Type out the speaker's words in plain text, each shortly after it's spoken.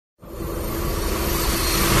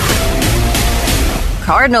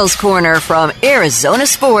Cardinals Corner from Arizona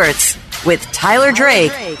Sports with Tyler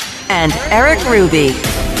Drake and Eric Ruby.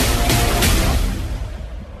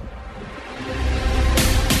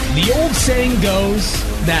 The old saying goes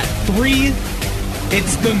that 3,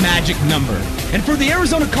 it's the magic number. And for the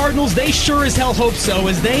Arizona Cardinals, they sure as hell hope so,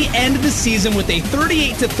 as they end the season with a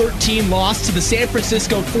 38-13 loss to the San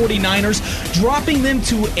Francisco 49ers, dropping them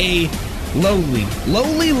to a lowly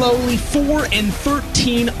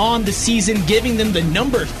 4-13 on the season, giving them the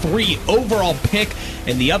number 3 overall pick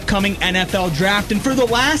in the upcoming NFL draft. And for the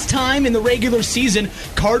last time in the regular season,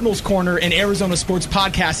 Cardinals Corner and Arizona Sports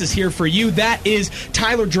Podcast is here for you. That is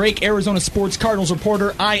Tyler Drake, Arizona Sports Cardinals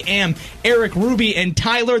reporter. I am Eric Ruby. And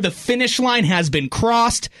Tyler, the finish line has been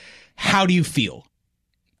crossed. How do you feel?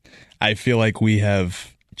 I feel like we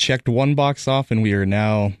have checked one box off and we are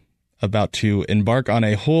now about to embark on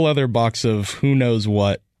a whole other box of who knows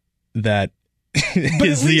what that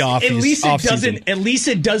is the offseason. At least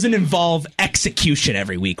it doesn't involve execution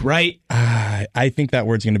every week, right? I think that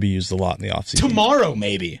word's going to be used a lot in the offseason. Tomorrow,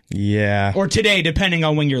 maybe. Yeah. Or today, depending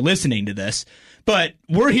on when you're listening to this. But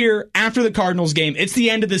we're here after the Cardinals game. It's the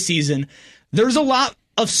end of the season. There's a lot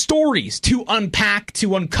of stories to unpack,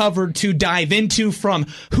 to uncover, to dive into, from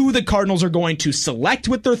who the Cardinals are going to select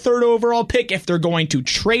with their 3rd overall pick, if they're going to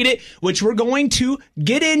trade it, which we're going to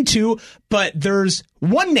get into. But there's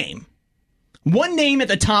one name at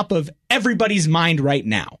the top of everybody's mind right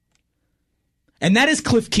now. And that is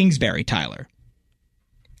Kliff Kingsbury, Tyler.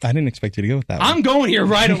 I didn't expect you to go with that one. I'm going here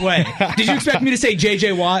right away. Did you expect me to say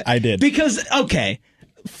J.J. Watt? I did. Because, okay,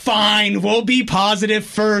 fine, we'll be positive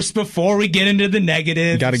first before we get into the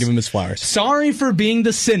negatives. Got to give him his flowers. Sorry for being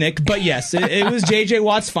the cynic, but yes, it was J.J.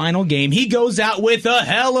 Watt's final game. He goes out with a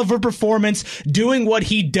hell of a performance, doing what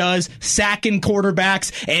he does, sacking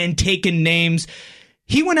quarterbacks and taking names.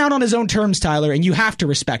 He went out on his own terms, Tyler, and you have to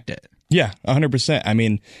respect it. Yeah, 100%. I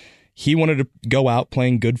mean, he wanted to go out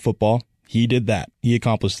playing good football. He did that. He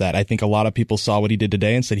accomplished that. I think a lot of people saw what he did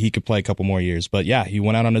today and said he could play a couple more years. But yeah, he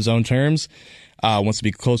went out on his own terms, wants to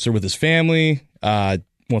be closer with his family,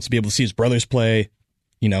 wants to be able to see his brothers play,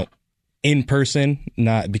 in person,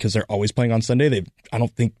 not because they're always playing on Sunday.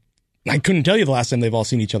 I couldn't tell you the last time they've all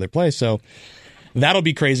seen each other play. So that'll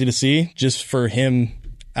be crazy to see, just for him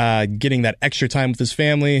getting that extra time with his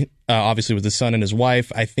family, obviously with his son and his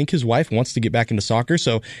wife. I think his wife wants to get back into soccer,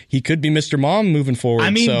 so he could be Mr. Mom moving forward.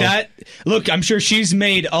 I mean, I'm sure she's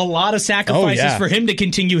made a lot of sacrifices for him to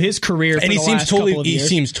continue his career. And he seems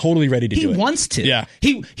totally ready to do it. He wants to. Yeah.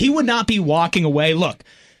 He would not be walking away. Look,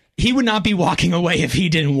 he would not be walking away if he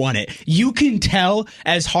didn't want it. You can tell,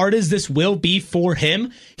 as hard as this will be for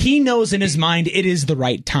him, he knows in his mind it is the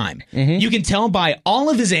right time. Mm-hmm. You can tell by all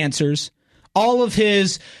of his answers, all of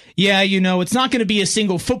his, it's not going to be a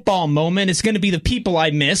single football moment. It's going to be the people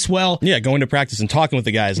I miss. Well, yeah, going to practice and talking with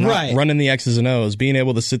the guys, not running the X's and O's, being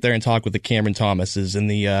able to sit there and talk with the Cameron Thomases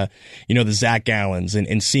and the, the Zach Gallons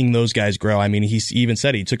and seeing those guys grow. I mean, he even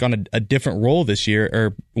said he took on a different role this year,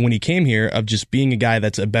 or when he came here, of just being a guy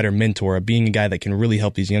that's a better mentor, of being a guy that can really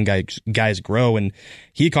help these young guys grow. And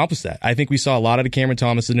he accomplished that. I think we saw a lot of the Cameron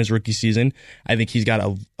Thomas in his rookie season. I think he's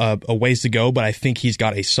got a ways to go, but I think he's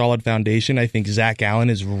got a solid foundation. I think Zach Allen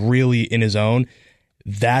is really in his own.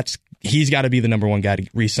 He's got to be the number one guy to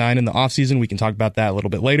re-sign in the offseason. We can talk about that a little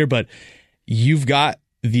bit later, but you've got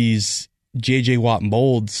these J.J. Watt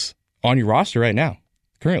molds on your roster right now,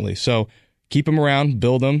 currently. So keep them around,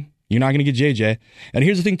 build them. You're not going to get J.J. And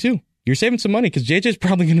here's the thing, too. You're saving some money because JJ's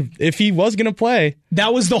probably going to, if he was going to play,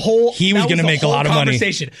 that was the whole, he was going to make a lot of money.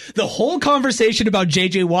 The whole conversation about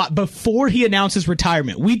JJ Watt before he announced his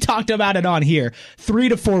retirement, we talked about it on here 3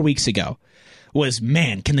 to 4 weeks ago, was,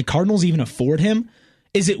 man, can the Cardinals even afford him?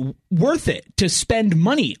 Is it worth it to spend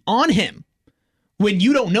money on him when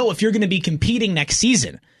you don't know if you're going to be competing next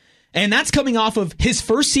season? And that's coming off of his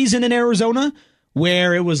first season in Arizona,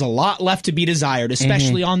 where it was a lot left to be desired,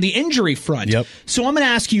 especially on the injury front. Yep. So I'm going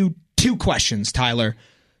to ask you 2 questions, Tyler.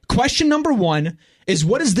 Question number 1 is,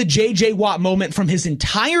 what is the J.J. Watt moment from his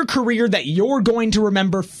entire career that you're going to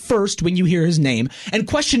remember first when you hear his name? And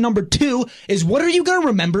question number 2 is, what are you going to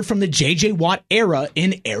remember from the J.J. Watt era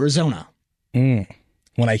in Arizona? When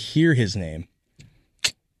I hear his name,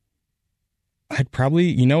 I'd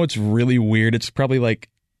probably, it's really weird. It's probably like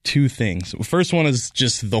 2 things. The first one is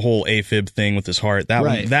just the whole AFib thing with his heart. That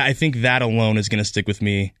I think that alone is going to stick with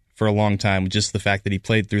me for a long time, just the fact that he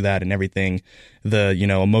played through that and everything, the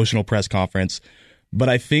emotional press conference. But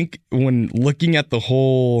I think when looking at the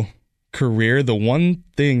whole career, the one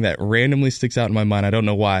thing that randomly sticks out in my mind, I don't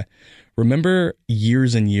know why, remember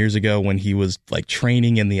years and years ago when he was like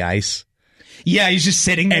training in the ice Yeah, he's just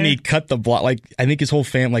sitting there. And he cut the block. Like, I think his whole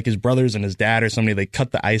fam, like his brothers and his dad or somebody, they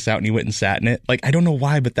cut the ice out and he went and sat in it. Like, I don't know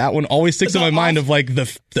why, but that one always sticks in my mind of like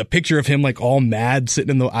the picture of him like all mad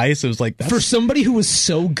sitting in the ice. It was like, for somebody who was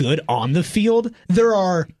so good on the field, there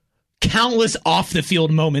are countless off the field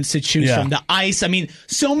moments to choose from. The ice, I mean,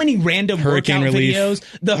 so many random hurricane workout relief.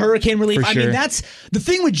 Videos, the hurricane relief. I mean, that's the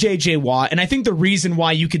thing with JJ Watt, and I think the reason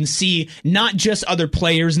why you can see not just other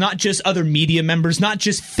players, not just other media members, not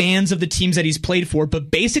just fans of the teams that he's played for, but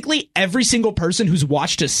basically every single person who's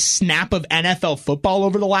watched a snap of NFL football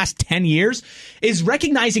over the last 10 years is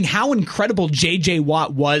recognizing how incredible JJ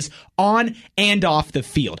Watt was on and off the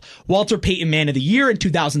field. Walter Payton Man of the Year in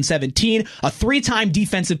 2017, a 3-time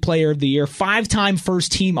Defensive Player of the Year, 5-time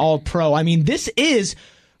first team All-Pro. I mean, this is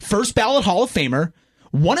first ballot Hall of Famer,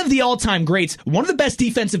 one of the all-time greats, one of the best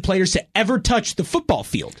defensive players to ever touch the football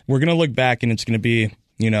field. We're going to look back and it's going to be,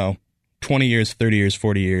 20 years, 30 years,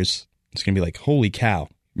 40 years. It's going to be like, holy cow.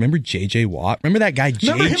 Remember J.J. Watt? Remember that guy, J.J.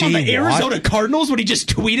 Watt? Remember him on the Arizona Cardinals when he just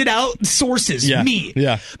tweeted out sources, me.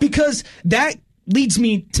 Yeah. Because that leads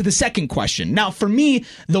me to the second question. Now, for me,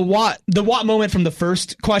 the Watt moment from the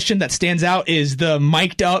first question that stands out is the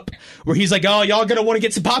mic'd up where he's like, oh, y'all gonna want to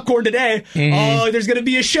get some popcorn today. Mm-hmm. Oh, there's gonna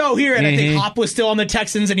be a show here. And I think Hop was still on the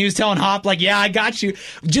Texans and he was telling Hop, like, yeah, I got you.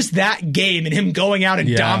 Just that game and him going out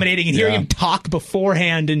and dominating and hearing him talk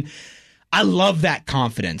beforehand. And I love that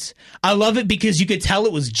confidence. I love it because you could tell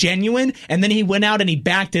it was genuine, and then he went out and he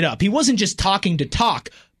backed it up. He wasn't just talking to talk,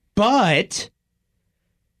 but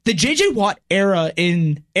the J.J. Watt era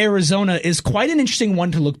in Arizona is quite an interesting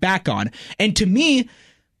one to look back on. And to me,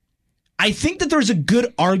 I think that there's a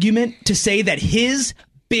good argument to say that his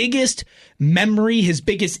biggest memory, his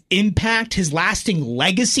biggest impact, his lasting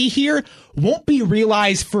legacy here won't be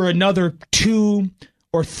realized for another 2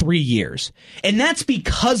 or 3 years. And that's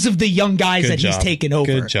because of the young guys he's taken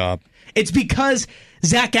over. Good job. It's because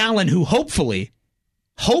Zach Allen, who hopefully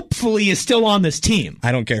is still on this team.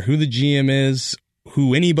 I don't care who the GM is,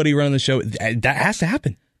 who anybody running the show, that has to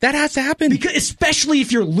happen. That has to happen. Because especially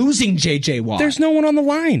if you're losing J.J. Watt. There's no one on the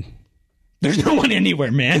line. There's no one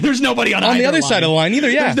anywhere, man. There's nobody on the other side of the line either,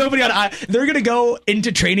 yeah. There's nobody on. They're going to go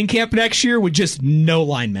into training camp next year with just no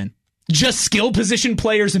linemen. Just skill position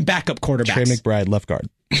players and backup quarterbacks. Trey McBride, left guard.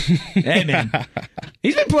 Hey, man.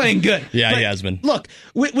 He's been playing good. Yeah, he has been. Look,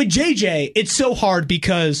 with JJ, it's so hard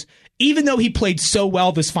because even though he played so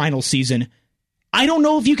well this final season, I don't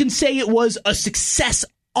know if you can say it was a success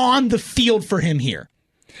on the field for him here.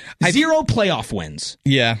 0 playoff wins.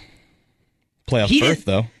 Yeah. Playoff berth,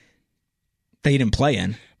 though. They didn't play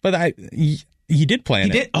in. But he did play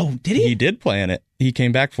in it. Oh, did he? He did play in it. He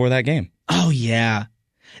came back for that game. Oh, yeah.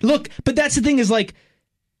 Look, but that's the thing is like,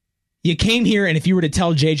 you came here and if you were to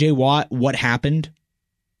tell J.J. Watt what happened,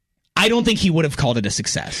 I don't think he would have called it a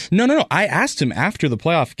success. No. I asked him after the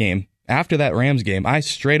playoff game. After that Rams game, I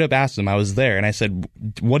straight up asked him, I was there, and I said,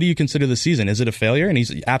 what do you consider the season? Is it a failure? And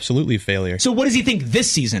he's absolutely a failure. So what does he think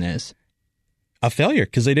this season is? A failure,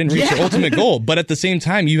 because they didn't reach their ultimate goal. But at the same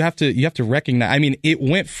time, you have to recognize, I mean, he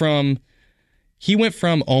went from,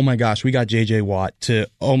 oh my gosh, we got JJ Watt to,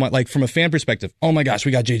 oh my, like from a fan perspective, oh my gosh,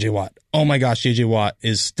 we got JJ Watt. Oh my gosh, JJ Watt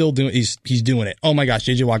is still doing, he's doing it. Oh my gosh,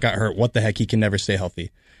 JJ Watt got hurt. What the heck? He can never stay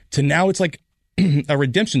healthy. To now it's like a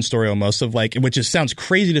redemption story almost of like, which just sounds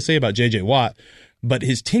crazy to say about JJ Watt, but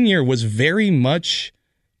his tenure was very much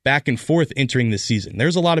back and forth entering this season.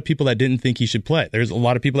 There's a lot of people that didn't think he should play. There's a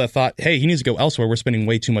lot of people that thought, hey, he needs to go elsewhere. We're spending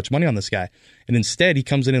way too much money on this guy. And instead, he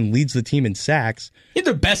comes in and leads the team in sacks. He's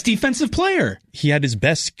their best defensive player. He had his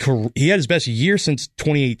best year since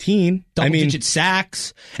 2018. Double-digit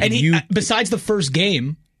sacks. And besides the first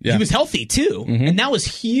game, he was healthy too. Mm-hmm. And that was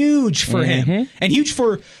huge for him. And huge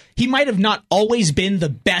for, he might have not always been the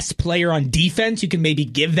best player on defense. You can maybe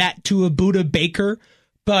give that to a Budda Baker.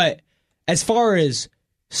 But as far as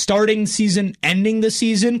starting season, ending the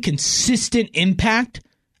season, consistent impact,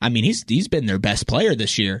 I mean, he's been their best player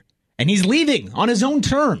this year. And he's leaving on his own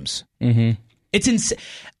terms. Mm-hmm.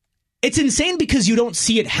 It's insane because you don't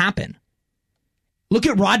see it happen. Look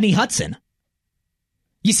at Rodney Hudson.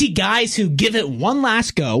 You see guys who give it one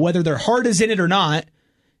last go, whether their heart is in it or not,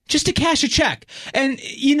 just to cash a check. And,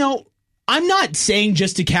 you know, I'm not saying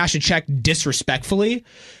just to cash a check disrespectfully,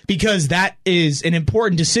 because that is an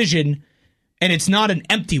important decision, and it's not an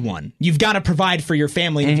empty one. You've got to provide for your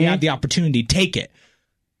family, and if you have the opportunity, take it.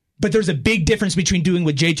 But there's a big difference between doing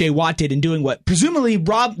what J.J. Watt did and doing what presumably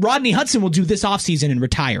Rodney Hudson will do this offseason and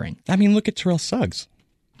retiring. I mean, look at Terrell Suggs.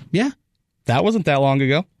 Yeah. That wasn't that long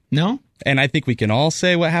ago. No. And I think we can all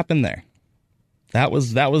say what happened there. That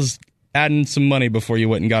was adding some money before you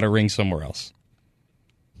went and got a ring somewhere else.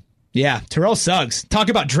 Yeah, Terrell Suggs. Talk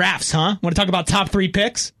about drafts, huh? Want to talk about top 3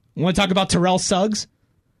 picks? Want to talk about Terrell Suggs?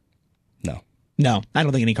 No, I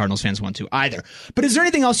don't think any Cardinals fans want to either. But is there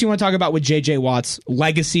anything else you want to talk about with J.J. Watt's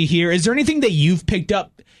legacy here? Is there anything that you've picked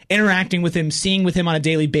up interacting with him, seeing with him on a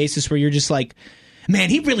daily basis where you're just like, man,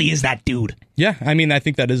 he really is that dude? Yeah, I mean, I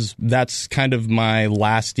think that's kind of my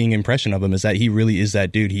lasting impression of him, is that he really is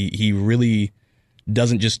that dude. He really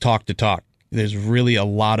doesn't just talk to talk. There's really a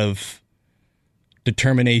lot of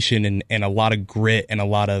determination and a lot of grit and a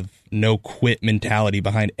lot of no quit mentality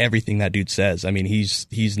behind everything that dude says. I mean,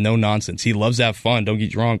 he's no nonsense. He loves to have fun. Don't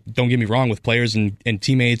get me wrong with players and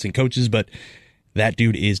teammates and coaches, but that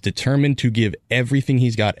dude is determined to give everything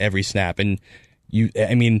he's got every snap. And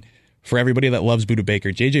for everybody that loves Budda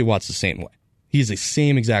Baker, JJ Watt's the same way. He's the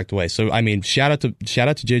same exact way. So I mean, shout out to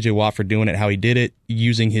JJ Watt for doing it, how he did it,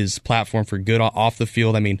 using his platform for good off the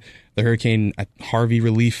field. I mean, the Hurricane Harvey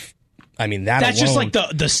relief. I mean, that's alone, just like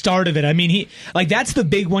the start of it. I mean, that's the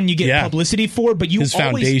big one you get publicity for, but his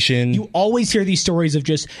foundation. You always hear these stories of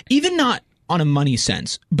just, even not on a money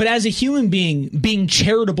sense, but as a human being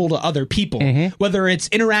charitable to other people, whether it's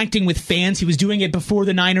interacting with fans. He was doing it before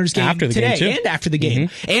the Niners game today and after the game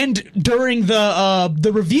and during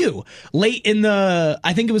the review late in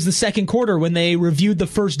I think it was the second quarter when they reviewed the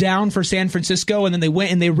first down for San Francisco, and then they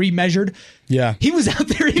went and they remeasured. Yeah. He was out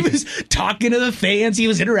there. He was talking to the fans. He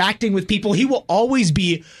was interacting with people. He will always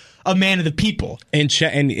be a man of the people. And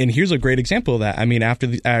here's a great example of that. I mean, after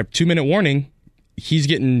the 2-minute warning, he's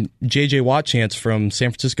getting J.J. Watt chants from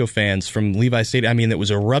San Francisco fans, from Levi Stadium. I mean, it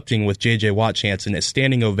was erupting with J.J. Watt chants and a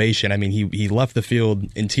standing ovation. I mean, he left the field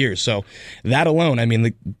in tears. So that alone, I mean,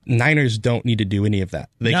 the Niners don't need to do any of that.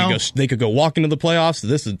 They could go walk into the playoffs.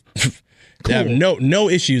 This is they have no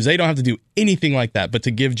issues. They don't have to do anything like that. But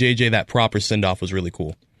to give J.J. that proper send off was really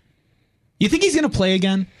cool. You think he's going to play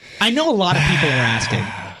again? I know a lot of people are asking.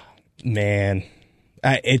 Man,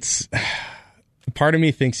 it's. Part of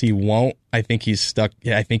me thinks he won't. I think he's stuck.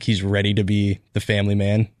 Yeah, I think he's ready to be the family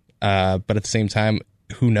man. But at the same time,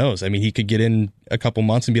 who knows? I mean, he could get in a couple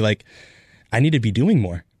months and be like, I need to be doing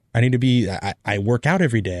more. I work out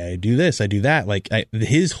every day. I do this. I do that. Like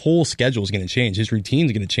his whole schedule is going to change. His routine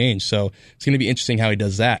is going to change. So it's going to be interesting how he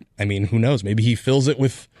does that. I mean, who knows? Maybe he fills it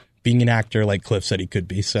with being an actor like Kliff said he could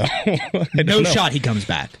be. So no shot he comes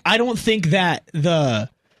back. I don't think that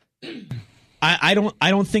I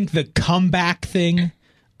don't think the comeback thing,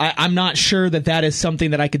 I'm not sure that is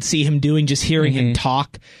something that I could see him doing, just hearing him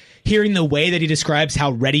talk, hearing the way that he describes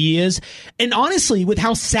how ready he is, and honestly, with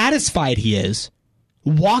how satisfied he is,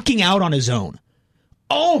 walking out on his own.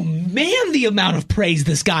 Oh man, the amount of praise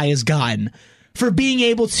this guy has gotten for being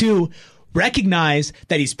able to recognize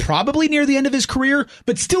that he's probably near the end of his career,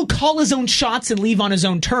 but still call his own shots and leave on his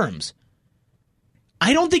own terms.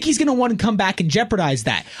 I don't think he's going to want to come back and jeopardize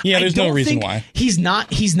that. Yeah, there's no reason why. He's not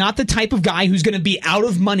the type of guy who's going to be out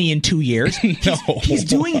of money in 2 years. No. He's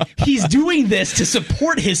doing this to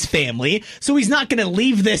support his family, so he's not going to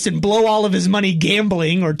leave this and blow all of his money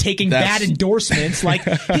gambling or taking bad endorsements. Like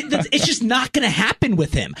it's just not going to happen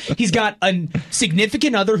with him. He's got a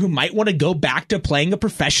significant other who might want to go back to playing a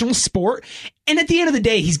professional sport, and at the end of the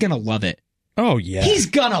day, he's going to love it. Oh, yeah. He's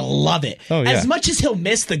gonna love it. Oh, yeah. As much as he'll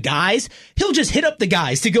miss the guys, he'll just hit up the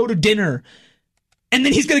guys to go to dinner. And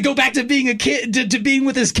then he's gonna go back to being a kid, to being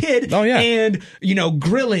with his kid. Oh, yeah. And,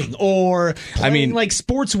 grilling or playing like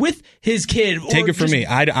sports with his kid. Take it from me.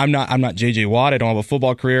 I'm not JJ Watt. I don't have a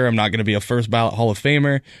football career. I'm not gonna be a first ballot Hall of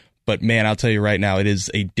Famer. But man, I'll tell you right now, it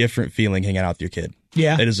is a different feeling hanging out with your kid.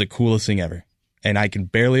 Yeah. It is the coolest thing ever. And I can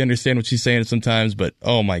barely understand what she's saying sometimes, but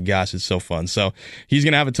oh my gosh, it's so fun. So he's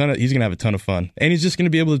gonna have a ton of fun, and he's just gonna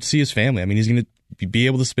be able to see his family. I mean, he's gonna be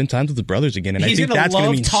able to spend time with his brothers again, and I think that's gonna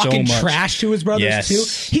mean so much. He's gonna love talking trash to his brothers too.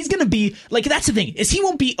 He's gonna be like, that's the thing, is he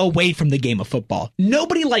won't be away from the game of football.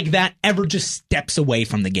 Nobody like that ever just steps away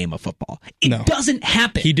from the game of football. It doesn't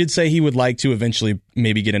happen. He did say he would like to eventually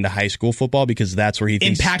maybe get into high school football because that's where he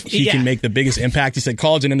thinks he can make the biggest impact. He said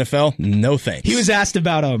college and NFL, no thanks. He was asked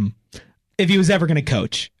about if he was ever going to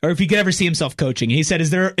coach, or if he could ever see himself coaching. He said, is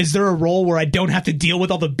there a role where I don't have to deal with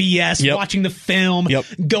all the BS, watching the film,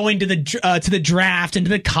 going to the draft and to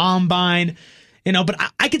the combine, but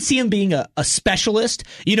I could see him being a specialist,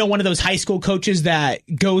 one of those high school coaches that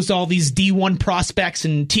goes to all these D1 prospects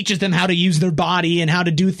and teaches them how to use their body and how to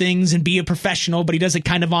do things and be a professional, but he does it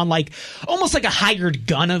kind of on like, almost like a hired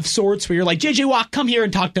gun of sorts, where you're like, JJ Watt, come here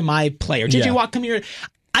and talk to my player. JJ Watt, come here.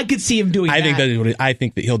 I could see him doing that. I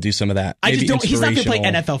think that he'll do some of that. He's not going to play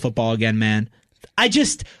NFL football again, man. I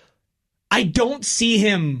don't see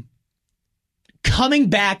him coming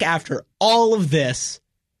back after all of this,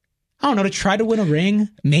 I don't know, to try to win a ring,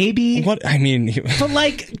 maybe. What I mean, but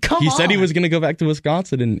come on. He said he was going to go back to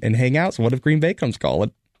Wisconsin and hang out. So what if Green Bay comes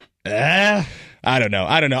calling? I don't know.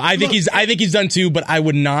 I think he's done too. But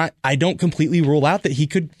I don't completely rule out that he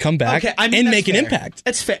could come back and make an impact.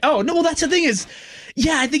 That's fair. Oh no, well that's the thing is,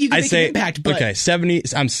 yeah, I think you can make an impact. But okay, 70.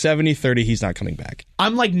 I'm 70-30. He's not coming back.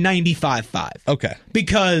 I'm like 95-5. Okay,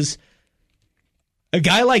 because a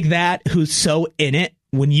guy like that who's so in it,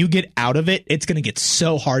 when you get out of it, it's going to get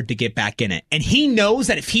so hard to get back in it. And he knows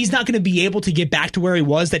that if he's not going to be able to get back to where he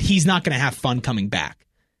was, that he's not going to have fun coming back.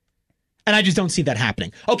 And I just don't see that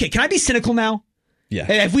happening. Okay, can I be cynical now? Yeah.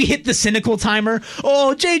 If we hit the cynical timer,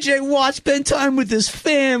 J.J. Watt spent time with his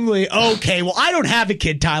family. Okay, well, I don't have a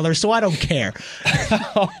kid, Tyler, so I don't care.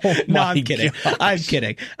 No, I'm kidding. Gosh.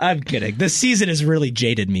 I'm kidding. This season has really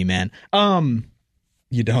jaded me, man.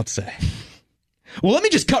 You don't say. Well, let me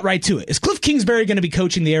just cut right to it. Is Kliff Kingsbury going to be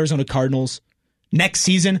coaching the Arizona Cardinals next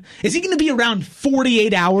season? Is he going to be around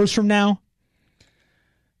 48 hours from now?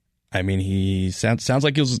 I mean, he sounds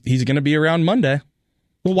like he's going to be around Monday.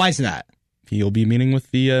 Well, why is that? He'll be meeting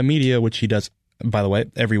with the media, which he does, by the way,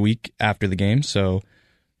 every week after the game. So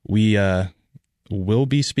we will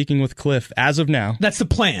be speaking with Kliff as of now. That's the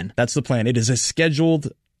plan. That's the plan. It is a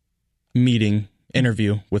scheduled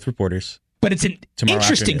interview with reporters. But it's an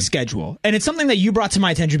interesting schedule. And it's something that you brought to my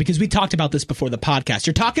attention because we talked about this before the podcast.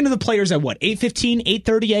 You're talking to the players at what, 8:15,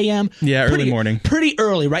 8:30 a.m.? Yeah, early morning. Pretty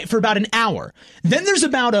early, right? For about an hour. Then there's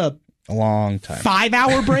about a long time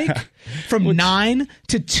 5-hour break from 9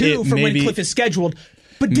 to 2 from when Kliff is scheduled.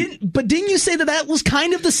 But didn't you say that was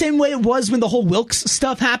kind of the same way it was when the whole Wilkes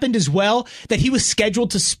stuff happened as well? That he was scheduled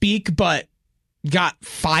to speak but got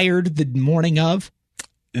fired the morning of?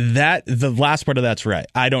 The last part of that's right.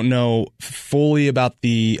 I don't know fully about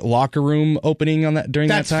the locker room opening on that during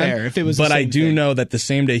that time. That's fair. If it was, but I do know that the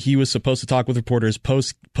same day he was supposed to talk with reporters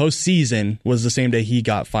postseason was the same day he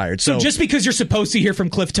got fired. So just because you're supposed to hear from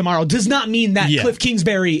Kliff tomorrow does not mean that Kliff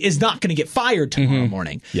Kingsbury is not going to get fired tomorrow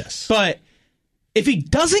morning. Yes, but if he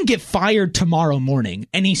doesn't get fired tomorrow morning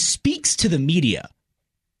and he speaks to the media,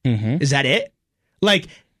 is that it?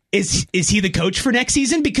 Is he the coach for next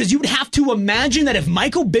season? Because you would have to imagine that if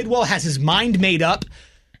Michael Bidwell has his mind made up,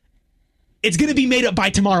 it's going to be made up by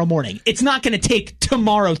tomorrow morning. It's not going to take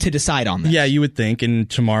tomorrow to decide on this. Yeah, you would think. And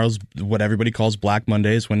tomorrow's what everybody calls Black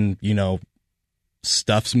Mondays when,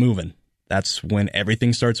 stuff's moving. That's when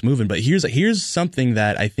everything starts moving. But here's something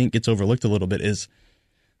that I think gets overlooked a little bit is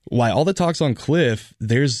why all the talk's on Kliff,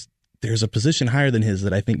 there's a position higher than his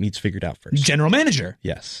that I think needs figured out first. General manager.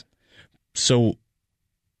 Yes. So...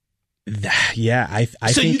 I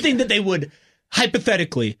so you think that they would,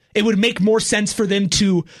 hypothetically, it would make more sense for them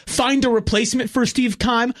to find a replacement for Steve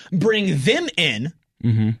Keim, bring them in,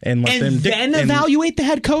 and then evaluate the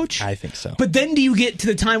head coach? I think so. But then do you get to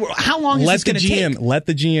the time where, how long is this going to take? Let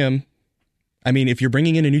the GM, I mean, if you're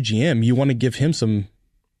bringing in a new GM, you want to give him some,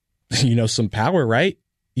 some power, right?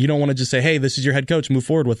 You don't want to just say, hey, this is your head coach, move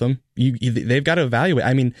forward with them. They've got to evaluate.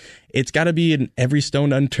 I mean, it's got to be in every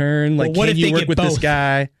stone unturned. Like, can you work with this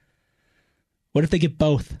guy? What if they get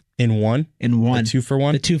both? In one? In one. The 2 for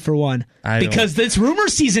 1? The 2 for 1. Because this rumor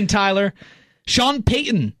season, Tyler, Sean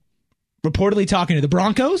Payton reportedly talking to the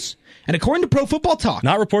Broncos, and according to Pro Football Talk.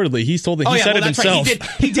 Not reportedly. He said it himself. Right.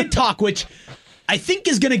 He did talk, which I think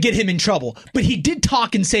is going to get him in trouble. But he did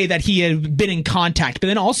talk and say that he had been in contact. But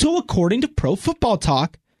then also, according to Pro Football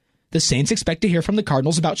Talk, the Saints expect to hear from the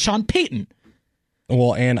Cardinals about Sean Payton.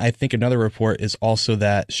 Well, and I think another report is also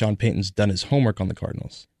that Sean Payton's done his homework on the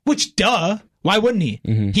Cardinals. Which, duh. Why wouldn't he?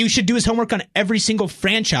 He should do his homework on every single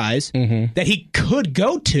franchise that he could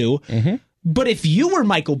go to. But if you were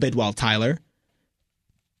Michael Bidwell, Tyler,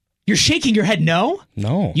 you're shaking your head no?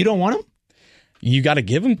 No. You don't want him? You got to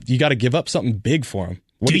give up something big for him.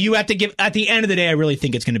 Do you have to give, at the end of the day, I really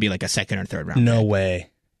think it's going to be like a second or third round. No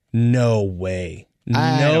way.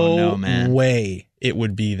 I don't know, man. No way it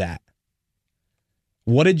would be that.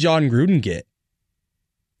 What did John Gruden get?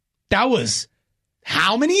 That was...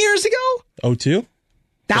 how many years ago? 02?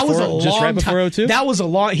 That was a long just right before 02? That was a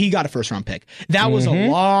long. He got a first round pick. That was a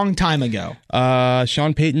long time ago.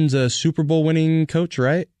 Sean Payton's a Super Bowl winning coach,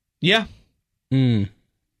 right? Yeah.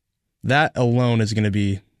 That alone is going to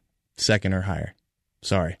be second or higher.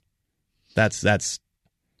 Sorry, that's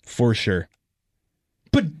for sure.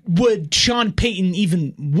 But would Sean Payton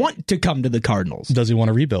even want to come to the Cardinals? Does he want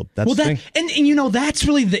to rebuild? That's the thing. And that's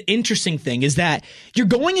really the interesting thing is that you're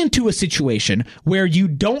going into a situation where you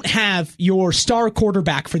don't have your star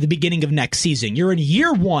quarterback for the beginning of next season. You're in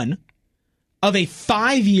year 1 of a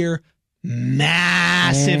 5-year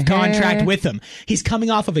massive contract with him. He's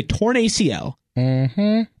coming off of a torn ACL.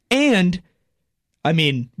 And I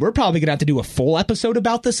mean, we're probably going to have to do a full episode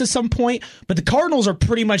about this at some point, but the Cardinals are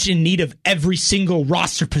pretty much in need of every single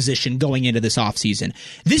roster position going into this offseason.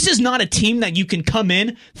 This is not a team that you can come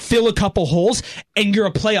in, fill a couple holes, and you're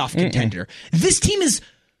a playoff contender. This team is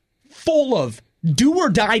full of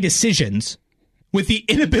do-or-die decisions with the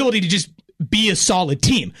inability to just be a solid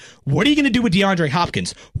team. What are you going to do with DeAndre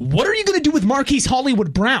Hopkins? What are you going to do with Marquise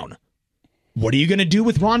Hollywood Brown? What are you going to do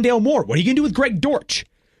with Rondale Moore? What are you going to do with Greg Dortch?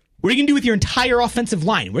 What are you going to do with your entire offensive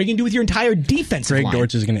line? What are you going to do with your entire defensive line? Greg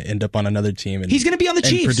Dortch is going to end up on another team. He's going to be on the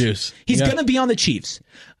Chiefs. Produce. He's going to be on the Chiefs.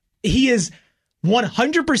 He is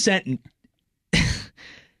 100%.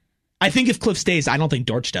 I think if Kliff stays, I don't think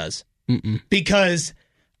Dortch does. Because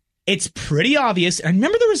it's pretty obvious. And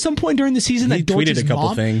remember there was some point during the season that Dortch's tweeted a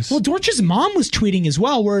couple things. Well, Dortch's mom was tweeting as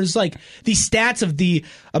well, whereas like the stats of the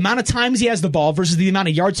amount of times he has the ball versus the amount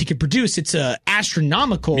of yards he can produce, it's a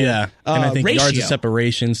astronomical and I think ratio. yards of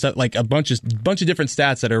separation, stuff like a bunch of different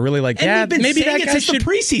stats that are really like, and maybe that guy should, the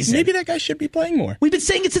preseason. Maybe that guy should be playing more. We've been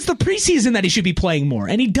saying it since the preseason that he should be playing more,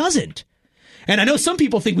 and he doesn't. And I know some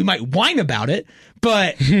people think we might whine about it,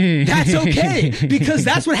 but that's okay because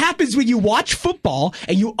that's what happens when you watch football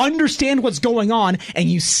and you understand what's going on and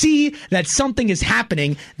you see that something is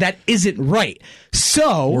happening that isn't right.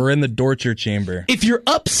 So we're in the torture chamber. If you're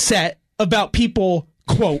upset about people,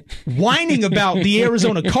 quote, whining about the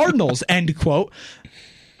Arizona Cardinals, end quote,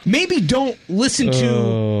 maybe don't listen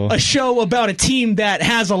to a show about a team that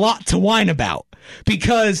has a lot to whine about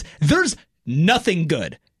because there's nothing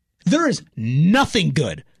good. There is nothing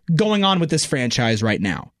good going on with this franchise right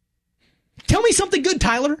now. Tell me something good,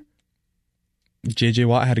 Tyler. J.J.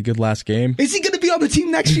 Watt had a good last game. Is he going to be on the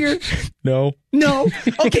team next year? No.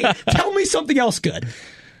 Okay, tell me something else good.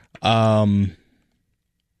 Buda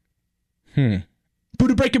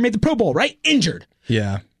Baker made the Pro Bowl, right? Injured.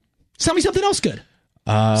 Yeah. Tell me something else good.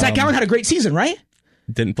 Zach Allen had a great season, right?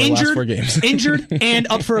 Didn't play last 4 games. Injured and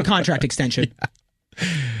up for a contract extension. Yeah.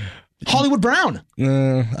 Hollywood Brown.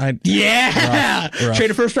 Rough. Trade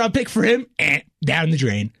a first-round pick for him, down the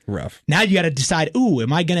drain. Rough. Now you got to decide,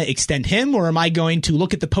 am I going to extend him or am I going to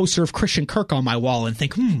look at the poster of Christian Kirk on my wall and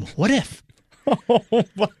think, what if?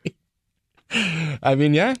 I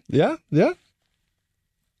mean, yeah.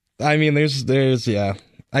 I mean, there's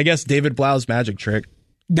I guess David Blau's magic trick.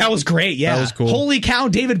 That was great, yeah. That was cool. Holy cow,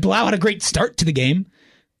 David Blau had a great start to the game.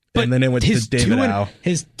 But and then it went to David Au.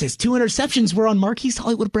 His 2 interceptions were on Marquise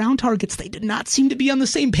Hollywood Brown targets. They did not seem to be on the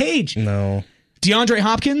same page. No. DeAndre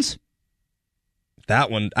Hopkins?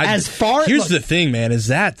 That one. Here's the thing, man, is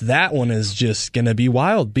that one is just going to be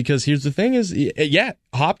wild because here's the thing is,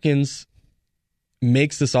 Hopkins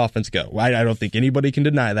makes this offense go. I don't think anybody can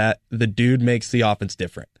deny that. The dude makes the offense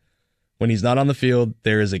different. When he's not on the field,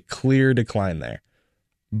 there is a clear decline there.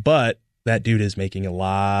 But that dude is making a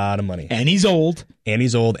lot of money. And he's old. And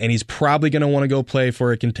he's probably going to want to go play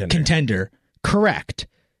for a contender. Correct.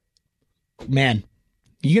 Man,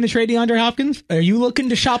 you going to trade DeAndre Hopkins? Are you looking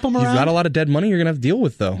to shop him around? He's got a lot of dead money you're going to have to deal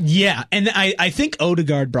with, though. Yeah, and I think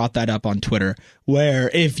Odegaard brought that up on Twitter,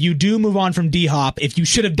 where if you do move on from D-Hop, if you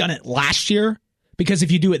should have done it last year, because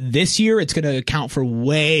if you do it this year, it's going to account for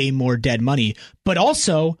way more dead money. But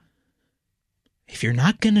also, if you're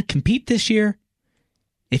not going to compete this year,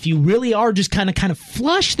 if you really are just kind of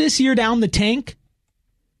flush this year down the tank,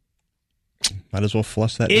 might as well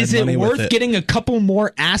flush that. Is dead money it worth with getting a couple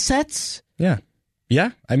more assets? Yeah.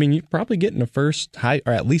 I mean, you're probably getting a first high,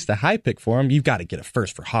 or at least a high pick for him. You've got to get a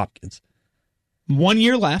first for Hopkins. 1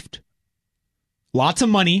 year left, lots of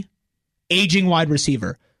money, aging wide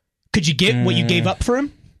receiver. Could you get what you gave up for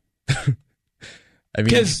him? I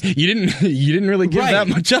mean, you didn't really give that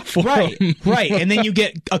much up for him. Right. And then you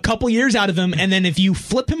get a couple years out of him, and then if you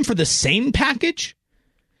flip him for the same package,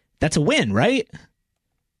 that's a win, right?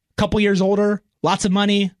 Couple years older, lots of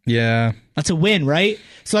money. Yeah. That's a win, right?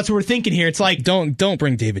 So that's what we're thinking here. It's like, don't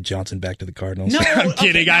bring David Johnson back to the Cardinals. No, I'm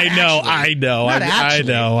kidding. I know.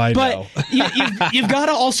 But you've got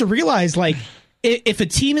to also realize, like, if a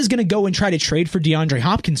team is going to go and try to trade for DeAndre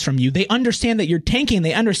Hopkins from you, they understand that you're tanking.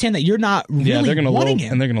 They understand that you're not really wanting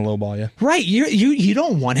him. And they're going to lowball you. Right. You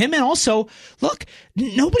don't want him. And also, look,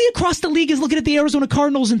 nobody across the league is looking at the Arizona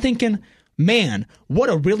Cardinals and thinking, man, what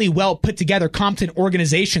a really well put together, competent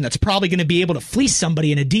organization that's probably going to be able to fleece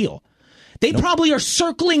somebody in a deal. They probably are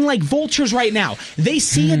circling like vultures right now. They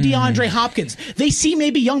see a DeAndre Hopkins. They see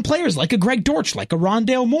maybe young players like a Greg Dortch, like a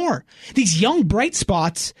Rondale Moore. These young bright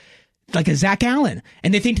spots like a Zach Allen,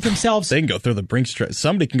 and they think to themselves, they can go through the Brinks trick.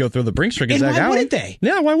 Somebody can go through the Brinks trick as Zach Allen. Why wouldn't they?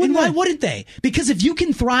 Yeah, why wouldn't they? Because if you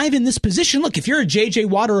can thrive in this position, look, if you're a J.J.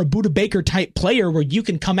 Watt or a Budda Baker type player where you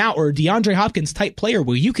can come out, or a DeAndre Hopkins type player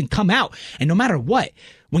where you can come out, and no matter what,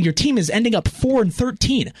 when your team is ending up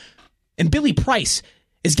 4-13, and Billy Price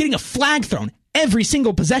is getting a flag thrown every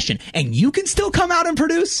single possession, and you can still come out and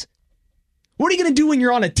produce, what are you going to do when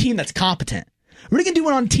you're on a team that's competent? What are you going to do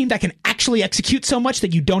on a team that can actually execute so much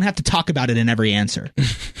that you don't have to talk about it in every answer?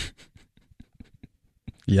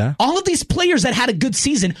 Yeah. All of these players that had a good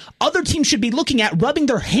season, other teams should be looking at, rubbing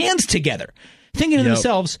their hands together, thinking to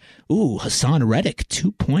themselves, ooh, Hassan Reddick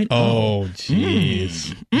 2.0. Oh,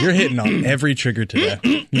 jeez. You're hitting on every trigger today.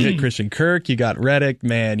 You hit Christian Kirk, you got Reddick,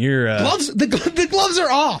 man, you're... The gloves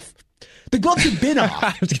are off. The gloves have been off.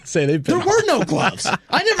 I was going to say, they've been There were no gloves.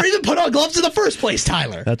 I never even put on gloves in the first place,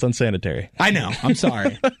 Tyler. That's unsanitary. I know. I'm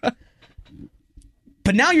sorry.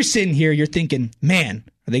 But now you're sitting here, you're thinking, man,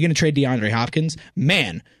 are they going to trade DeAndre Hopkins?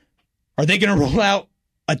 Man, are they going to roll out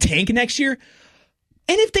a tank next year?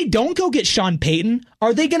 And if they don't go get Sean Payton,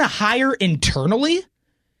 are they going to hire internally?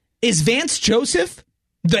 Is Vance Joseph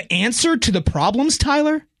the answer to the problems,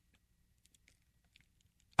 Tyler?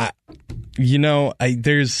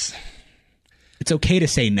 It's okay to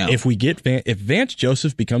say no. If Vance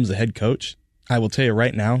Joseph becomes the head coach, I will tell you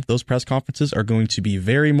right now, those press conferences are going to be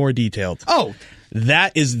very more detailed. Oh,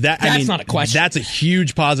 that's not a question. That's a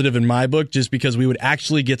huge positive in my book, just because we would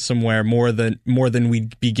actually get somewhere more than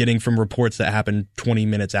we'd be getting from reports that happened 20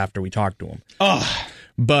 minutes after we talked to him. Oh.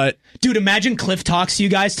 But dude, imagine Cliff talks to you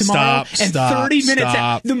guys tomorrow, 30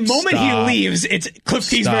 minutes the moment he leaves, it's Kliff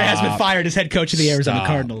Kingsbury has been fired as head coach of the Arizona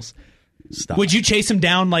Cardinals. Would you chase him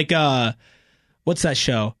down like what's that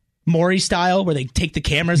show? Maury style, where they take the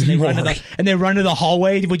cameras and they run to the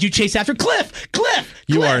hallway. Would you chase after Cliff?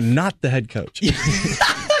 You are not the head coach.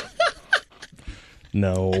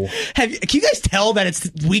 No. Can you guys tell that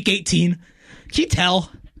it's week 18? Can you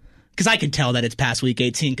tell? Because I can tell that it's past week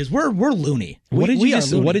 18 because we're loony. What did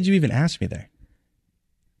you even ask me there?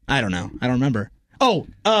 I don't know. I don't remember. Oh,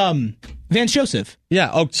 Vance Joseph.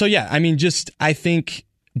 Yeah. Oh, so yeah. I mean, I think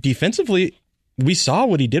defensively, we saw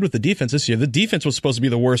what he did with the defense this year. The defense was supposed to be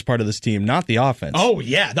the worst part of this team, not the offense. Oh,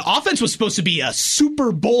 yeah. The offense was supposed to be a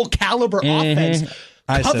Super Bowl caliber offense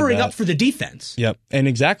covering up for the defense. Yep. And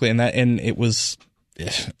exactly. And it was,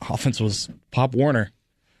 offense was Pop Warner.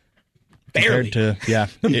 Barely.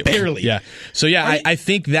 Barely. Yeah. So yeah, I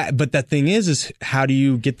think that, but that thing is how do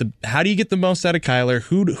you get the most out of Kyler?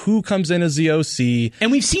 Who comes in as the OC?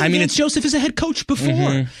 And we've seen Vance Joseph as a head coach before.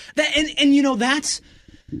 Mm-hmm. That's,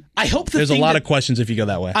 I hope there's a lot of questions if you go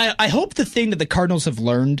that way. I hope the thing that the Cardinals have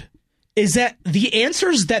learned is that the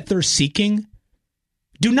answers that they're seeking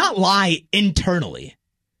do not lie internally.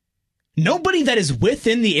 Nobody that is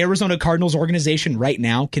within the Arizona Cardinals organization right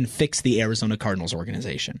now can fix the Arizona Cardinals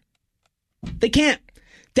organization. They can't.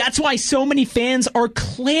 That's why so many fans are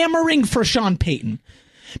clamoring for Sean Payton.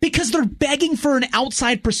 Because they're begging for an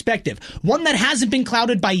outside perspective. One that hasn't been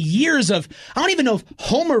clouded by years of, I don't even know if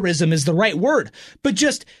homerism is the right word, but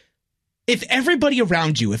just, if everybody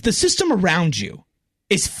around you, if the system around you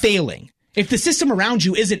is failing, if the system around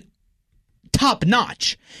you isn't top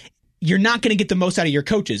notch, you're not going to get the most out of your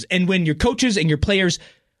coaches. And when your coaches and your players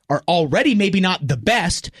are already maybe not the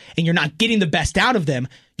best, and you're not getting the best out of them,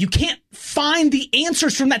 you can't find the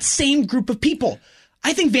answers from that same group of people.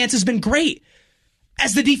 I think Vance has been great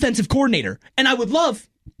as the defensive coordinator, and I would love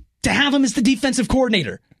to have him as the defensive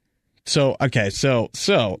coordinator. So, okay, so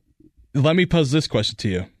let me pose this question to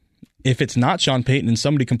you. If it's not Sean Payton and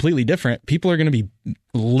somebody completely different, people are going to be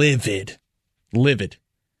livid.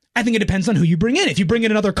 I think it depends on who you bring in. If you bring in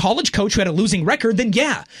another college coach who had a losing record, then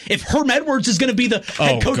yeah. If Herm Edwards is going to be the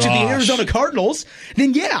head coach of the Arizona Cardinals,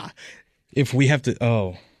 then yeah. If we have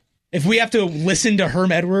to listen to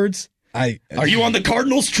Herm Edwards, are you on the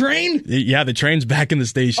Cardinals train? Yeah, the train's back in the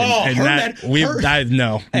station. Oh,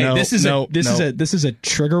 This is a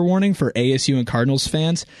trigger warning for ASU and Cardinals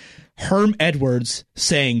fans. Herm Edwards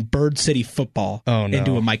saying Bird City football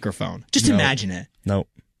into a microphone. Just imagine it. Nope.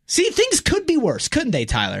 See, things could be worse, couldn't they,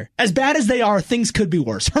 Tyler? As bad as they are, things could be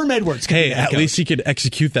worse. Herm Edwards could be at least he could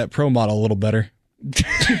execute that pro model a little better.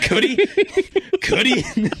 Could he?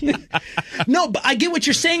 No, but I get what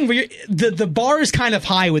you're saying. Where the bar is kind of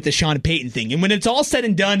high with the Sean Payton thing, and when it's all said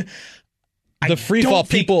and done, the free fall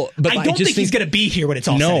people. But I don't think he's going to be here when it's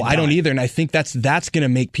all said and done. No, I don't either, and I think that's going to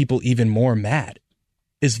make people even more mad.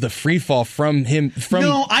 is the free fall from him.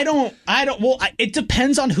 No, I don't. Well, it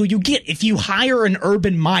depends on who you get. If you hire an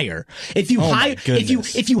Urban Meyer, if you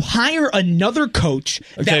hire another coach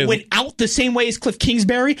that went out the same way as Kliff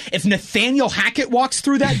Kingsbury, if Nathaniel Hackett walks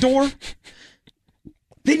through that door,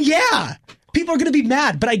 then yeah. People are going to be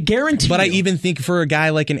mad, but I guarantee But I even think for a guy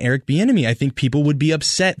like an Eric Bieniemy, I think people would be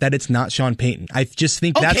upset that it's not Sean Payton. I just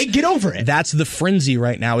think get over it. That's the frenzy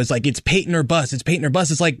right now. Is like, it's Payton or bust. It's Payton or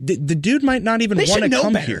bust. It's like, the dude might not even want to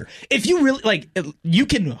come here. If you really, you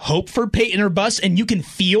can hope for Payton or bust, and you can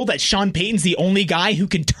feel that Sean Payton's the only guy who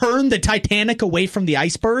can turn the Titanic away from the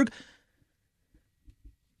iceberg.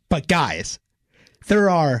 But guys, there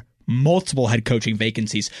are multiple head coaching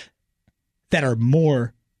vacancies that are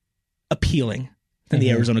more appealing than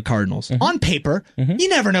the Arizona Cardinals. On paper, you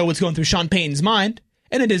never know what's going through Sean Payton's mind,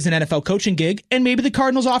 and it is an NFL coaching gig, and maybe the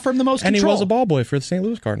Cardinals offer him the most control. And he was a ball boy for the St.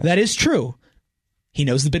 Louis Cardinals. That is true. He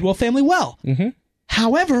knows the Bidwell family well.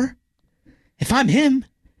 However, if I'm him,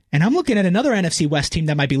 and I'm looking at another NFC West team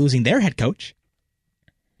that might be losing their head coach,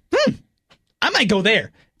 I might go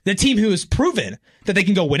there. The team who has proven that they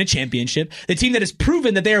can go win a championship, the team that has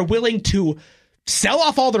proven that they are willing to sell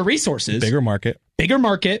off all their resources. Bigger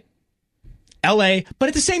market. LA, but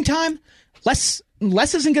at the same time, Les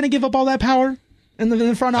isn't going to give up all that power in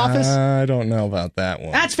the front office. I don't know about that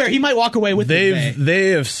one. That's fair. He might walk away with it. They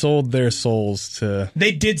have sold their souls to.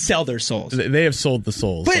 They did sell their souls. They have sold the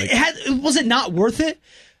souls. But was it not worth it?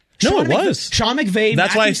 No, it was. Sean McVay.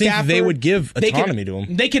 That's Matthew why I think Stafford, they would give autonomy to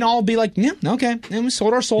him. They can all be like, yeah, okay, and we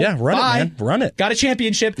sold our soul. Yeah, run it, man. Run it. Got a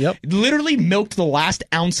championship. Yep. Literally milked the last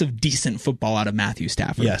ounce of decent football out of Matthew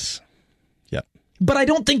Stafford. Yes. Yep. But I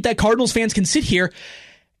don't think that Cardinals fans can sit here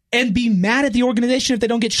and be mad at the organization if they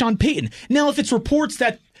don't get Sean Payton. Now, if it's reports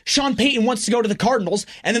that Sean Payton wants to go to the Cardinals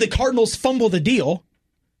and then the Cardinals fumble the deal,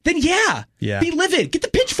 then yeah. Be livid. Get the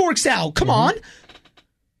pitchforks out. Come on.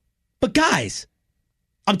 But guys,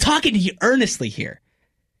 I'm talking to you earnestly here.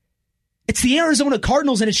 It's the Arizona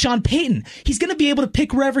Cardinals and it's Sean Payton. He's going to be able to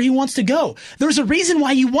pick wherever he wants to go. There's a reason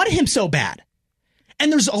why you want him so bad.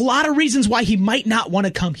 And there's a lot of reasons why he might not want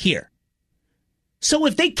to come here. So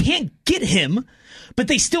if they can't get him, but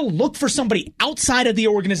they still look for somebody outside of the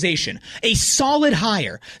organization, a solid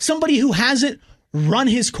hire, somebody who hasn't run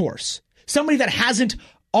his course, somebody that hasn't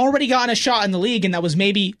already gotten a shot in the league and that was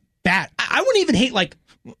maybe bad. I wouldn't even hate like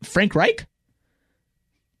Frank Reich.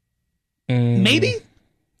 Maybe.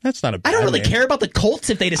 That's not a bad I don't really name. care about the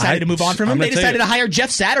Colts if they decided to move on from him. They decided to hire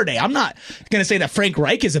Jeff Saturday. I'm not going to say that Frank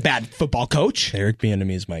Reich is a bad football coach. Eric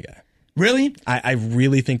Bieniemy is my guy. Really? I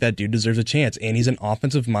really think that dude deserves a chance, and he's an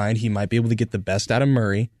offensive mind. He might be able to get the best out of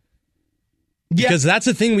Murray. Because that's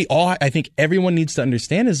the thing I think everyone needs to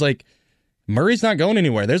understand is like, Murray's not going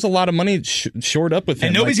anywhere. There's a lot of money shored up with him.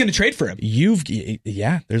 And nobody's going to trade for him.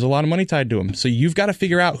 There's a lot of money tied to him. So you've got to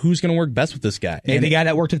figure out who's going to work best with this guy. Maybe the guy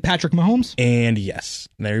that worked with Patrick Mahomes? And yes,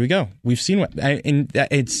 there we go. We've seen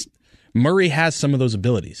Murray has some of those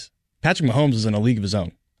abilities. Patrick Mahomes is in a league of his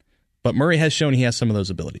own. But Murray has shown he has some of those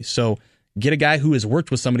abilities. So get a guy who has worked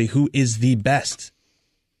with somebody who is the best.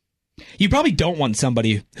 You probably don't want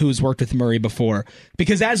somebody who's worked with Murray before.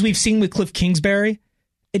 Because as we've seen with Kliff Kingsbury,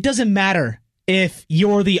 it doesn't matter if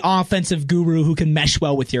you're the offensive guru who can mesh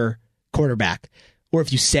well with your quarterback, or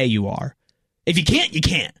if you say you are. If you can't, you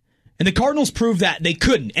can't. And the Cardinals proved that they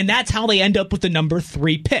couldn't, and that's how they end up with the number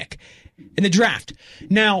 3 pick in the draft.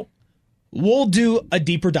 Now, we'll do a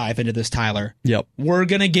deeper dive into this, Tyler. Yep. We're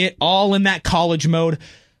going to get all in that college mode.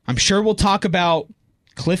 I'm sure we'll talk about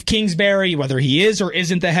Kliff Kingsbury, whether he is or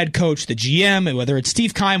isn't the head coach, the GM, and whether it's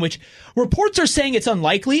Steve Keim, which reports are saying it's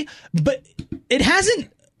unlikely, but it hasn't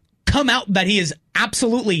come out that he is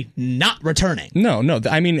absolutely not returning. No.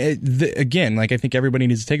 I mean, again, like I think everybody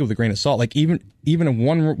needs to take it with a grain of salt. Like even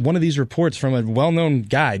one of these reports from a well-known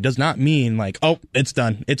guy does not mean like, oh, it's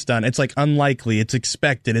done. It's done. It's like unlikely. It's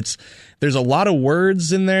expected. There's a lot of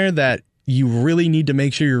words in there that you really need to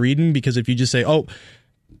make sure you're reading, because if you just say, oh,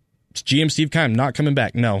 it's GM Steve Keim not coming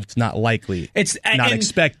back. No, it's not likely. It's not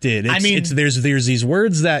expected. There's these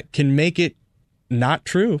words that can make it not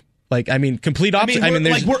true. Like, I mean, complete opposite. We're in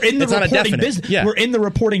the reporting business. Yeah. We're in the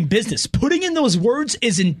reporting business. Putting in those words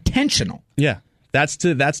is intentional. Yeah, that's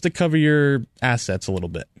to cover your assets a little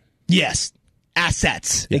bit. Yes,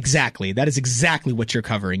 assets. Yes. Exactly. That is exactly what you're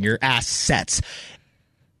covering. Your assets.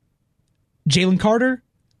 Jalen Carter,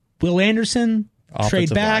 Will Anderson, offensive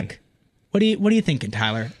trade back. Line. What are you thinking,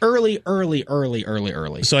 Tyler? Early.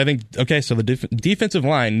 So I think So the defensive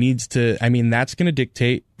line needs to. I mean, that's going to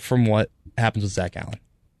dictate from what happens with Zach Allen.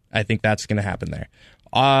 I think that's going to happen there.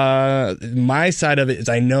 My side of it is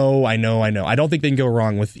I know. I don't think they can go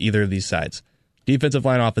wrong with either of these sides. Defensive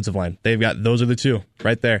line, offensive line. Those are the two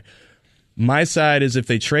right there. My side is if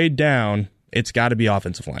they trade down, it's got to be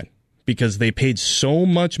offensive line because they paid so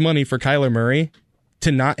much money for Kyler Murray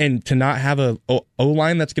to not have a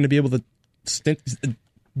O-line that's going to be able to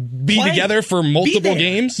be together for multiple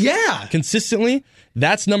games consistently.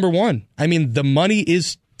 That's number one. I mean, the money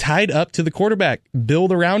is tied up to the quarterback.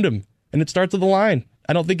 Build around him, and it starts with the line.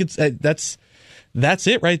 I don't think it's that's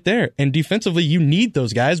it right there. And defensively, you need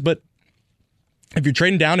those guys, but if you're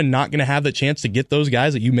trading down and not going to have the chance to get those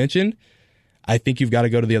guys that you mentioned, I think you've got to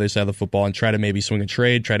go to the other side of the football and try to maybe swing a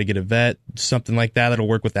trade, try to get a vet, something like that that'll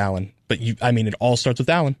work with Allen. But it all starts with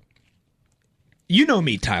Allen. You know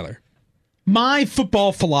me, Tyler. My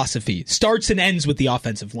football philosophy starts and ends with the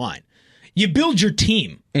offensive line. You build your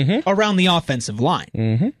team around the offensive line.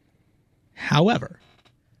 Mm-hmm. However,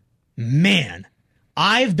 man,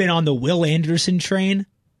 I've been on the Will Anderson train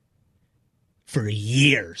for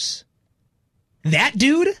years. That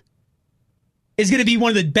dude is going to be one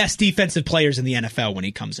of the best defensive players in the NFL when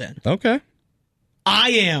he comes in. Okay. I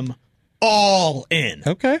am all in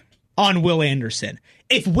on Will Anderson.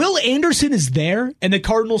 If Will Anderson is there and the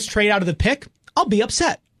Cardinals trade out of the pick, I'll be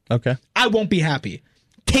upset. Okay. I won't be happy.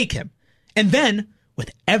 Take him. And then, with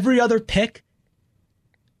every other pick,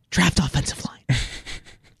 draft offensive line.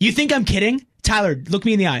 You think I'm kidding? Tyler, look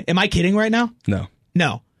me in the eye. Am I kidding right now?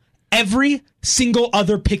 No. Every single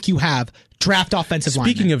other pick you have, draft offensive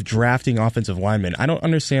lineman. Speaking of drafting offensive linemen, I don't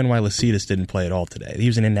understand why Lecitus didn't play at all today. He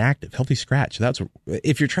was an inactive, healthy scratch.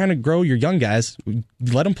 If you're trying to grow your young guys,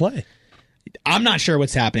 let them play. I'm not sure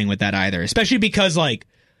what's happening with that either, especially because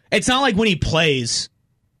it's not like when he plays,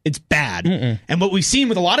 it's bad. Mm-mm. And what we've seen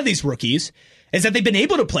with a lot of these rookies is that they've been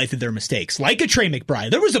able to play through their mistakes, like a Trey McBride.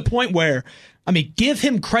 There was a point where, give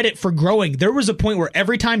him credit for growing. There was a point where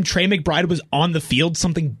every time Trey McBride was on the field,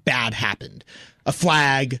 something bad happened. A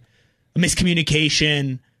flag, a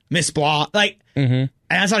miscommunication, misblock. And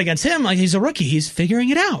that's not against him. He's a rookie. He's figuring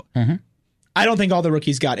it out. Mm-hmm. I don't think all the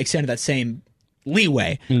rookies got extended that same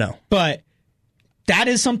leeway. No. But that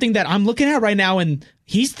is something that I'm looking at right now, and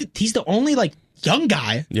he's the only young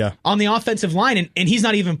guy on the offensive line, and he's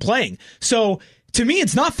not even playing. So to me,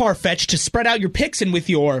 it's not far-fetched to spread out your picks, and with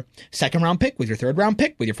your second-round pick, with your third-round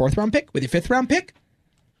pick, with your fourth-round pick, with your fifth-round pick,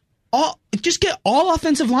 just get all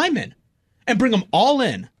offensive linemen and bring them all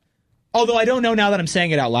in. Although I don't know now that I'm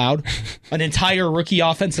saying it out loud, an entire rookie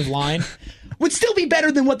offensive line would still be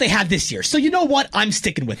better than what they have this year. So you know what? I'm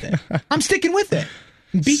sticking with it.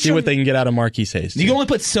 See what they can get out of Marquise Hayes. You can only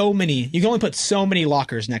put so many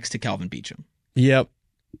lockers next to Calvin Beachum. Yep.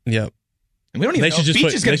 And we don't even know if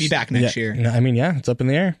Beach is going to be back next year. It's up in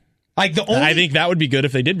the air. I think that would be good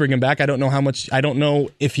if they did bring him back. I don't know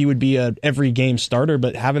if he would be a every game starter,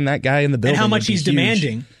 but having that guy in the building and how much he's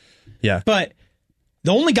demanding. Yeah. But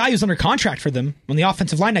the only guy who's under contract for them on the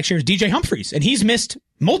offensive line next year is DJ Humphries, and he's missed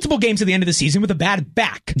multiple games at the end of the season with a bad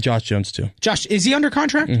back. Josh Jones, too. Josh, is he under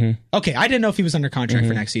contract? Mm-hmm. Okay, I didn't know if he was under contract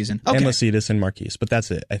for next season. Okay. And Lecitus and Marquise, but that's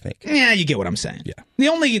it, I think. Yeah, you get what I'm saying. Yeah. The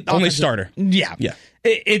only starter. Yeah.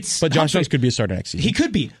 But Josh Jones could be a starter next season. He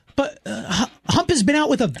could be. But Hump has been out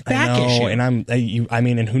with a back issue. And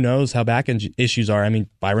and who knows how back issues are.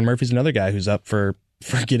 Byron Murphy's another guy who's up for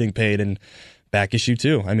getting paid and back issue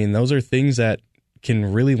too. Those are things that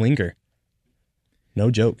can really linger.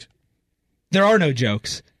 No jokes. There are no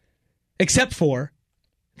jokes. Except for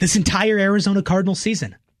this entire Arizona Cardinals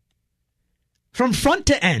season. From front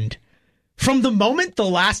to end, from the moment the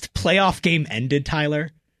last playoff game ended,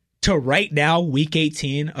 Tyler, to right now, week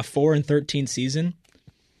 18, a 4-13 season,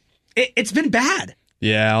 it's been bad.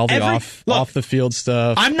 Yeah, all the off the field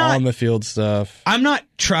stuff, on the field stuff. I'm not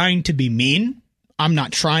trying to be mean. I'm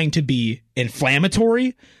not trying to be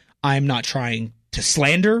inflammatory. I'm not trying to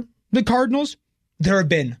slander the Cardinals. There have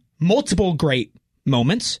been multiple great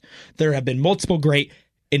moments. There have been multiple great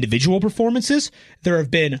individual performances. There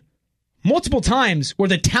have been multiple times where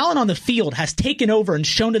the talent on the field has taken over and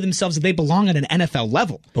shown to themselves that they belong at an NFL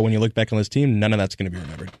level. But when you look back on this team, none of that's going to be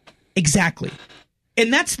remembered. Exactly.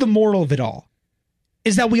 And that's the moral of it all,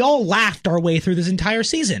 is that we all laughed our way through this entire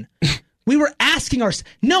season. We were asking ourselves,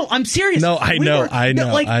 no, I'm serious. No, I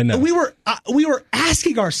know. We were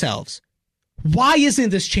asking ourselves, why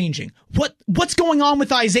isn't this changing? What's going on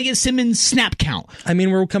with Isaiah Simmons' snap count?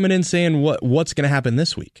 We're coming in saying what's going to happen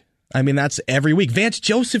this week. That's every week. Vance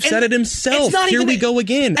Joseph said it himself. Here we go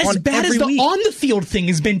again. As bad as the on-the-field thing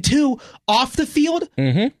has been, too, off the field,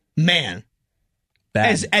 man.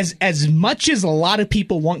 Bad. As much as a lot of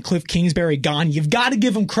people want Kliff Kingsbury gone, you've got to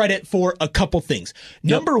give him credit for a couple things.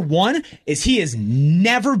 Number one is he has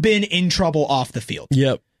never been in trouble off the field.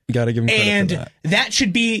 Yep. Got to give him credit and for that. That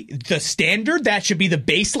should be the standard. That should be the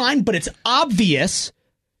baseline. But it's obvious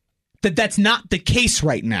that that's not the case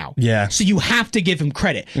right now. Yeah. So you have to give him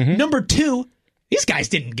credit. Number two, these guys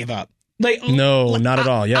didn't give up. No, not at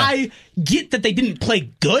all. Yeah. I get that they didn't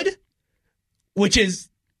play good, which is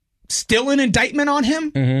still an indictment on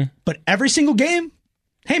him. But every single game,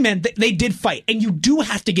 hey man, they did fight, and you do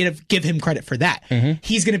have to give him credit for that.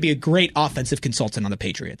 He's going to be a great offensive consultant on the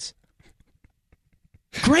Patriots.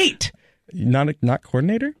 Great. Not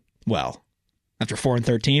coordinator? Well, after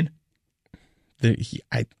 4-13,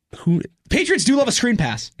 Patriots do love a screen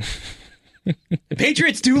pass. The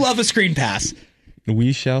Patriots do love a screen pass.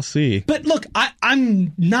 We shall see. But look,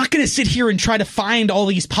 I'm not going to sit here and try to find all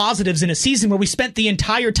these positives in a season where we spent the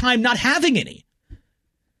entire time not having any.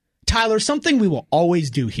 Tyler, something we will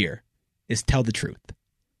always do here is tell the truth.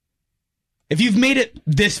 If you've made it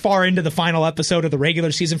this far into the final episode of the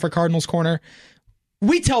regular season for Cardinals Corner,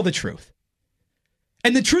 we tell the truth.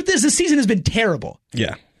 And the truth is, this season has been terrible.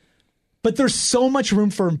 Yeah. But there's so much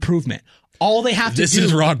room for improvement. All they have to do... This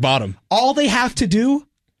is rock bottom. All they have to do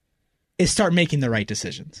is start making the right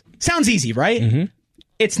decisions. Sounds easy, right?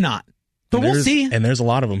 It's not. But we'll see. And there's a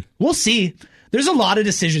lot of them. We'll see. There's a lot of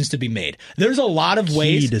decisions to be made. There's a lot of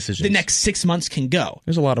ways decisions. The next 6 months can go.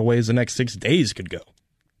 There's a lot of ways the next 6 days could go.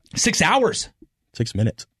 6 hours. 6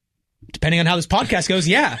 minutes. Depending on how this podcast goes,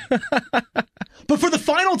 yeah. But for the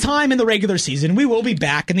final time in the regular season, we will be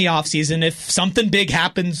back in the offseason. If something big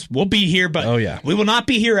happens, we'll be here, but we will not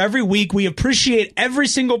be here every week. We appreciate every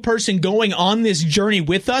single person going on this journey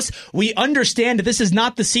with us. We understand that this is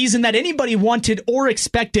not the season that anybody wanted or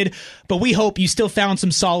expected, but we hope you still found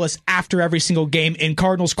some solace after every single game in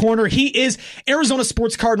Cardinals Corner. He is Arizona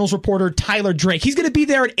Sports Cardinals reporter Tyler Drake. He's going to be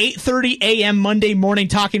there at 8:30 a.m. Monday morning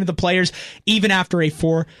talking to the players, even after a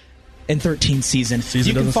 4-13 season.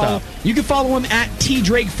 You can stop. You can follow him at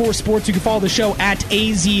TDrake4Sports. You can follow the show at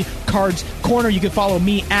AZ Cards Corner. You can follow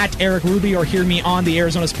me at Eric Ruby or hear me on the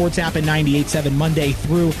Arizona Sports app at 98.7 Monday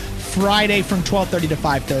through Friday from 12:30 to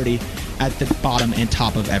 5:30 at the bottom and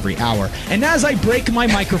top of every hour. And as I break my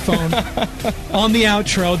microphone on the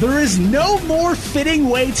outro, there is no more fitting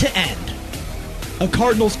way to end a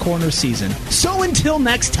Cardinals Corner season. So until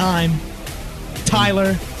next time,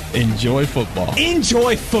 Tyler... Enjoy football.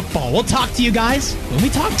 Enjoy football. We'll talk to you guys when we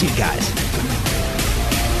talk to you guys.